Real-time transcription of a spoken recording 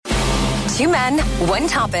Two men, one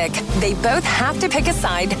topic. They both have to pick a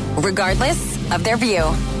side, regardless of their view.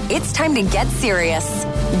 It's time to get serious.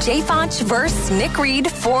 Jay Fotsch versus Nick Reed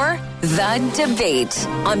for The Debate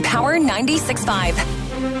on Power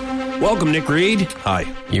 96.5. Welcome, Nick Reed.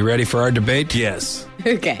 Hi. You ready for our debate? Yes.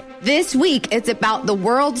 Okay. This week, it's about the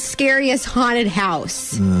world's scariest haunted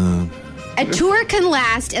house. A tour can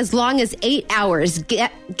last as long as 8 hours.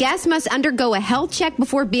 Guests must undergo a health check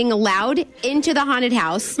before being allowed into the haunted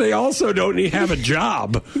house. They also don't need to have a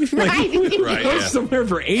job. Right. Go somewhere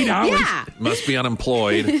for 8 hours. Yeah. Must be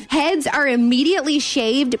unemployed. Heads are immediately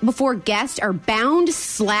shaved before guests are bound,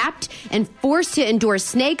 slapped, and forced to endure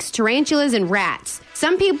snakes, tarantulas, and rats.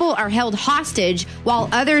 Some people are held hostage while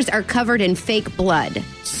others are covered in fake blood.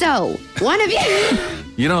 So, one of you...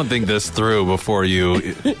 You don't think this through before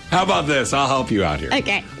you... How about this? I'll help you out here.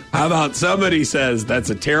 Okay. How about somebody says that's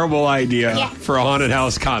a terrible idea for a haunted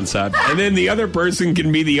house concept, and then the other person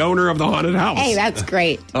can be the owner of the haunted house. Hey, that's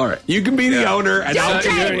great. All right. You can be the owner. And Don't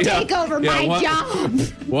try to take over my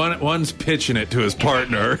job. One's pitching it to his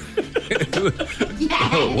partner.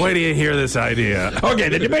 Wait till you hear this idea. Okay,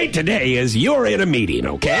 the debate today is you're in a meeting,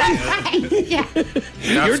 okay? Yeah.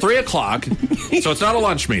 Now, it's 3 o'clock, so it's not a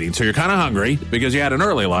lunch meeting, so you're kind of hungry because you had an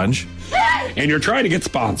early lunch. And you're trying to get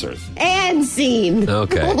sponsors. And scene.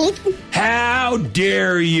 Okay. How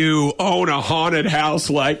dare you own a haunted house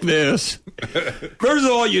like this? First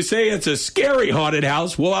of all, you say it's a scary haunted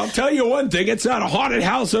house. Well, I'll tell you one thing. It's not a haunted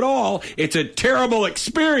house at all. It's a terrible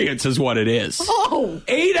experience is what it is. Oh.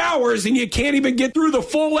 8 hours, and you can't even get through the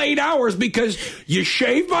full 8 hours because you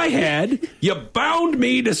shaved my head, you bound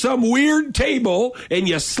me to some weird table, and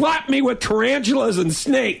you slapped me with tarantulas and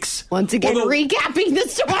snakes. Once again, recapping the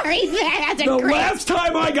story. The last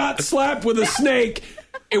time I got slapped with a snake,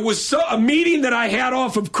 it was a meeting that I had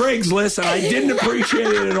off of Craigslist, and I didn't appreciate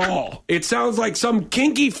it at all. It sounds like some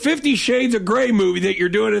kinky 50 Shades of Grey movie that you're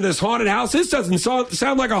doing in this haunted house. This doesn't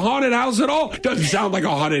sound like a haunted house at all. It doesn't sound like a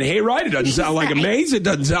haunted hayride. It doesn't sound like a maze. It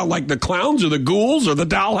doesn't sound like the clowns or the ghouls or the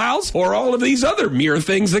dollhouse or all of these other mere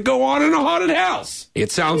things that go on in a haunted house.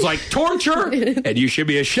 It sounds like torture, and you should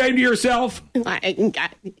be ashamed of yourself. Thank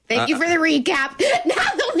you for the recap. Now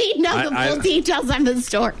that we know the full details of the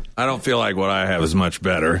story. I don't feel like what I have is much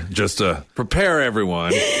better. Just to prepare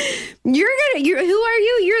everyone. Who are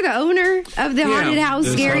you? You're the owner of the haunted house,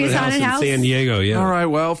 Scariest haunted house in San Diego. Yeah. All right.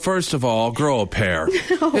 Well, first of all, grow a pair.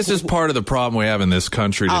 This is part of the problem we have in this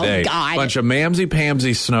country today. Oh, God. Bunch of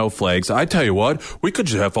mamsy-pamsy snowflakes. I tell you what, we could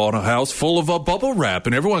just have a house full of bubble wrap,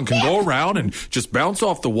 and everyone can go around and just bounce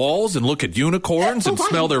off the walls and look at unicorns and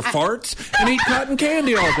smell their farts and eat cotton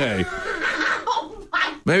candy all day.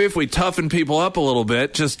 Maybe if we toughen people up a little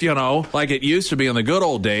bit, just, like it used to be in the good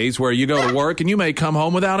old days where you go to work and you may come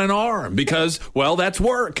home without an arm because, well, that's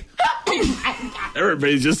work.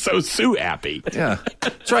 Everybody's just so happy. Yeah.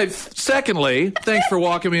 That's right. Secondly, thanks for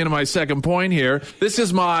walking me into my second point here. This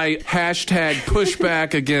is my hashtag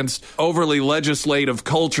pushback against overly legislative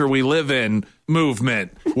culture we live in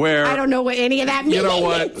movement where I don't know what any of that means. You know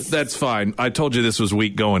what? That's fine. I told you this was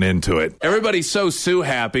weak going into it. Everybody's so sue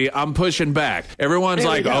happy. I'm pushing back. Everyone's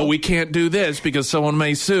like, oh, we can't do this because someone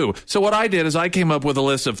may sue. So what I did is I came up with a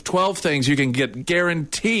list of 12 things you can get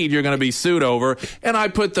guaranteed you're going to be sued over, and I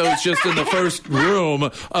put those just in the first room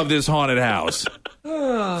of this haunted house.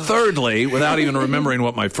 Thirdly, without even remembering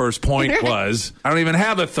what my first point was, I don't even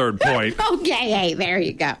have a third point. Okay, hey, there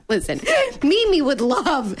you go. Listen, Mimi would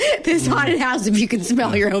love this haunted house if you can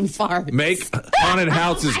smell your own farts. Make haunted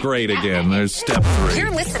houses great again. There's step 3.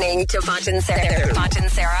 You're listening to Fotsch and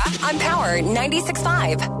Sarah on Power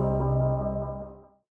 96.5.